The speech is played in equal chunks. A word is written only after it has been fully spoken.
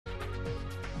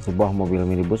Sebuah mobil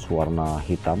minibus warna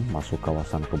hitam masuk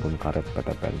kawasan Kebun Karet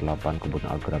PTPN 8 Kebun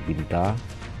Agrabinta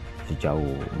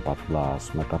sejauh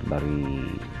 14 meter dari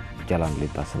Jalan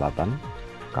Lintas Selatan,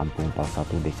 Kampung Pal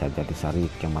 1, Desa Jatisari,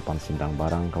 Kecamatan Sindang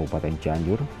Barang, Kabupaten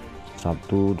Cianjur,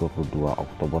 Sabtu 22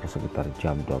 Oktober sekitar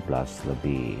jam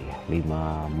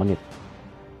 12:05.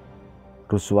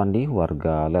 Ruswandi,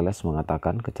 warga Leles,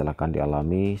 mengatakan kecelakaan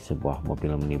dialami sebuah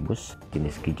mobil minibus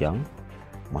jenis Kijang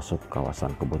masuk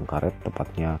kawasan Kebun Karet,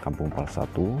 tepatnya Kampung Pal 1,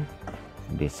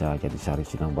 Desa Jatisari,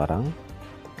 Sindang Barang.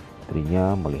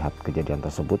 Dirinya melihat kejadian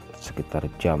tersebut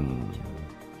sekitar jam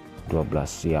 12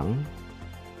 siang.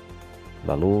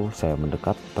 Lalu saya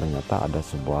mendekat, ternyata ada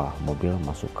sebuah mobil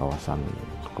masuk kawasan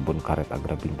Kebun Karet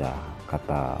Agrabinta,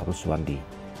 kata Ruswandi.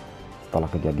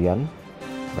 Setelah kejadian,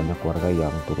 banyak warga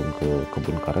yang turun ke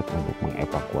Kebun Karet untuk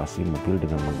mengevakuasi mobil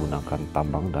dengan menggunakan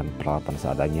tambang dan peralatan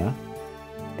seadanya.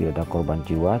 Tidak ada korban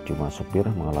jiwa, cuma supir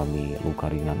mengalami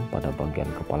luka ringan pada bagian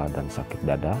kepala dan sakit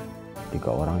dada. 3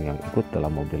 orang yang ikut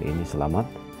dalam mobil ini selamat.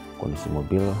 Kondisi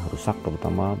mobil rusak,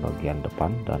 terutama bagian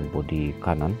depan dan bodi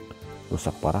kanan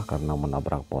rusak parah karena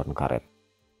menabrak pohon karet.